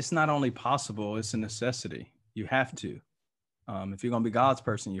 It's not only possible, it's a necessity. You have to. If you're going to be God's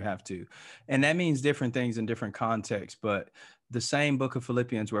person, you have to. And that means different things in different contexts. But the same book of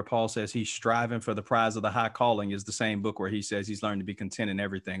Philippians where Paul says he's striving for the prize of the high calling is the same book where he says he's learned to be content in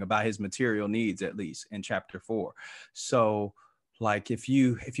everything, about his material needs, at least in chapter 4. So like if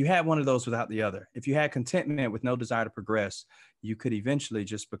you had one of those without the other, if you had contentment with no desire to progress, you could eventually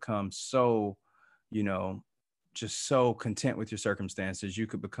just become so, just so content with your circumstances. You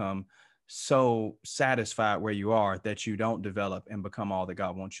could become so satisfied where you are that you don't develop and become all that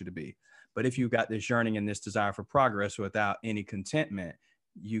God wants you to be. But if you've got this yearning and this desire for progress without any contentment,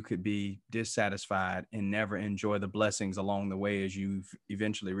 you could be dissatisfied and never enjoy the blessings along the way as you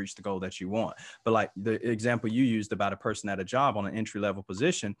eventually reach the goal that you want. But like the example you used about a person at a job on an entry level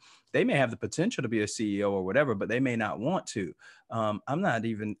position, they may have the potential to be a CEO or whatever, but they may not want to. I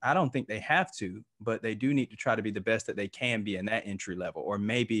don't think they have to, but they do need to try to be the best that they can be in that entry level. Or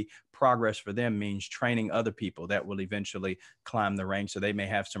maybe progress for them means training other people that will eventually climb the ranks. So they may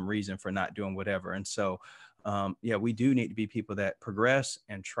have some reason for not doing whatever. And so we do need to be people that progress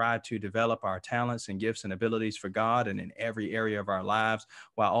and try to develop our talents and gifts and abilities for God and in every area of our lives,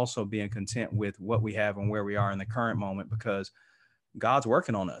 while also being content with what we have and where we are in the current moment, because God's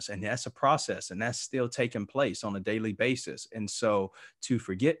working on us, and that's a process, and that's still taking place on a daily basis. And so to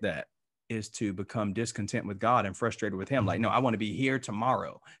forget that is to become discontent with God and frustrated with him. Like, no, I want to be here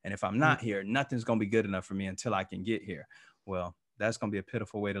tomorrow. And if I'm not here, nothing's going to be good enough for me until I can get here. Well, that's going to be a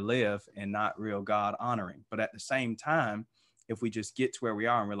pitiful way to live and not real God honoring. But at the same time, if we just get to where we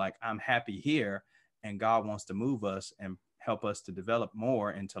are and we're like, I'm happy here, and God wants to move us and help us to develop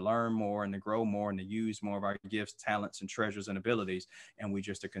more and to learn more and to grow more and to use more of our gifts, talents, and treasures and abilities, and we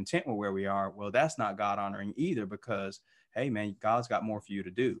just are content with where we are, well, that's not God honoring either, because, hey, man, God's got more for you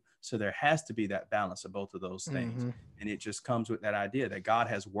to do. So there has to be that balance of both of those things. And it just comes with that idea that God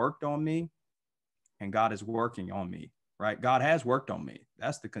has worked on me and God is working on me. Right? God has worked on me.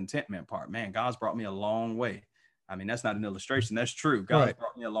 That's the contentment part. Man, God's brought me a long way. I mean, that's not an illustration. That's true. God's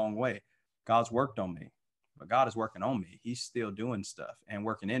brought me a long way. God's worked on me, but God is working on me. He's still doing stuff and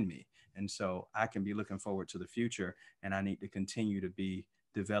working in me. And so I can be looking forward to the future, and I need to continue to be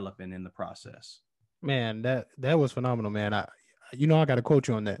developing in the process. Man, that was phenomenal, man. I got to quote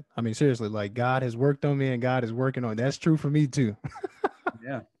you on that. I mean, seriously, like, God has worked on me and God is working on. That's true for me too.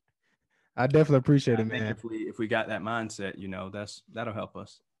 Yeah. I definitely appreciate it, I think man. if we got that mindset, that'll help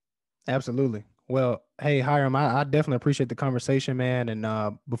us. Absolutely. Well, hey, Hiram, I definitely appreciate the conversation, man.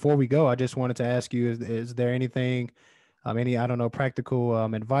 And before we go, I just wanted to ask you, is there anything, any, I don't know, practical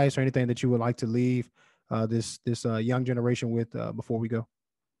advice or anything that you would like to leave this young generation with before we go?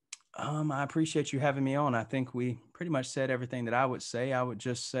 I appreciate you having me on. I think we pretty much said everything that I would say. I would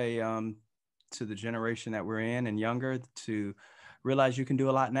just say to the generation that we're in and younger, to realize you can do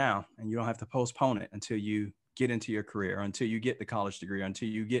a lot now, and you don't have to postpone it until you get into your career, until you get the college degree, until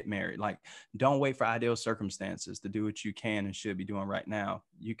you get married. Like, don't wait for ideal circumstances to do what you can and should be doing right now.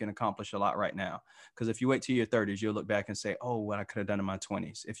 You can accomplish a lot right now. Because if you wait till your 30s, you'll look back and say, oh, what I could have done in my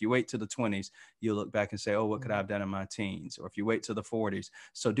 20s. If you wait till the 20s, you'll look back and say, oh, what could I have done in my teens? Or if you wait till the 40s.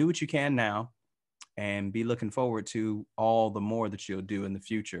 So do what you can now, and be looking forward to all the more that you'll do in the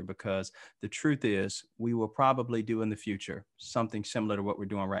future, because the truth is we will probably do in the future something similar to what we're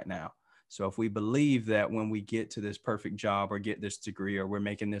doing right now. So if we believe that when we get to this perfect job or get this degree or we're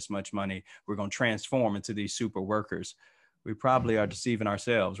making this much money, we're going to transform into these super workers, we probably are deceiving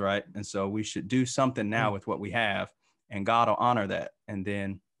ourselves, right? And so we should do something now with what we have, and God will honor that. And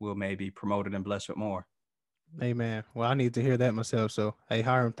then we'll maybe promote it and bless it more. Amen. Well, I need to hear that myself. So, hey,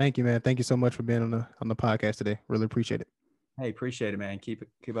 Hiram, thank you, man. Thank you so much for being on the podcast today. Really appreciate it. Hey, appreciate it, man. Keep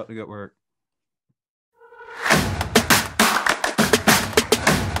up the good work.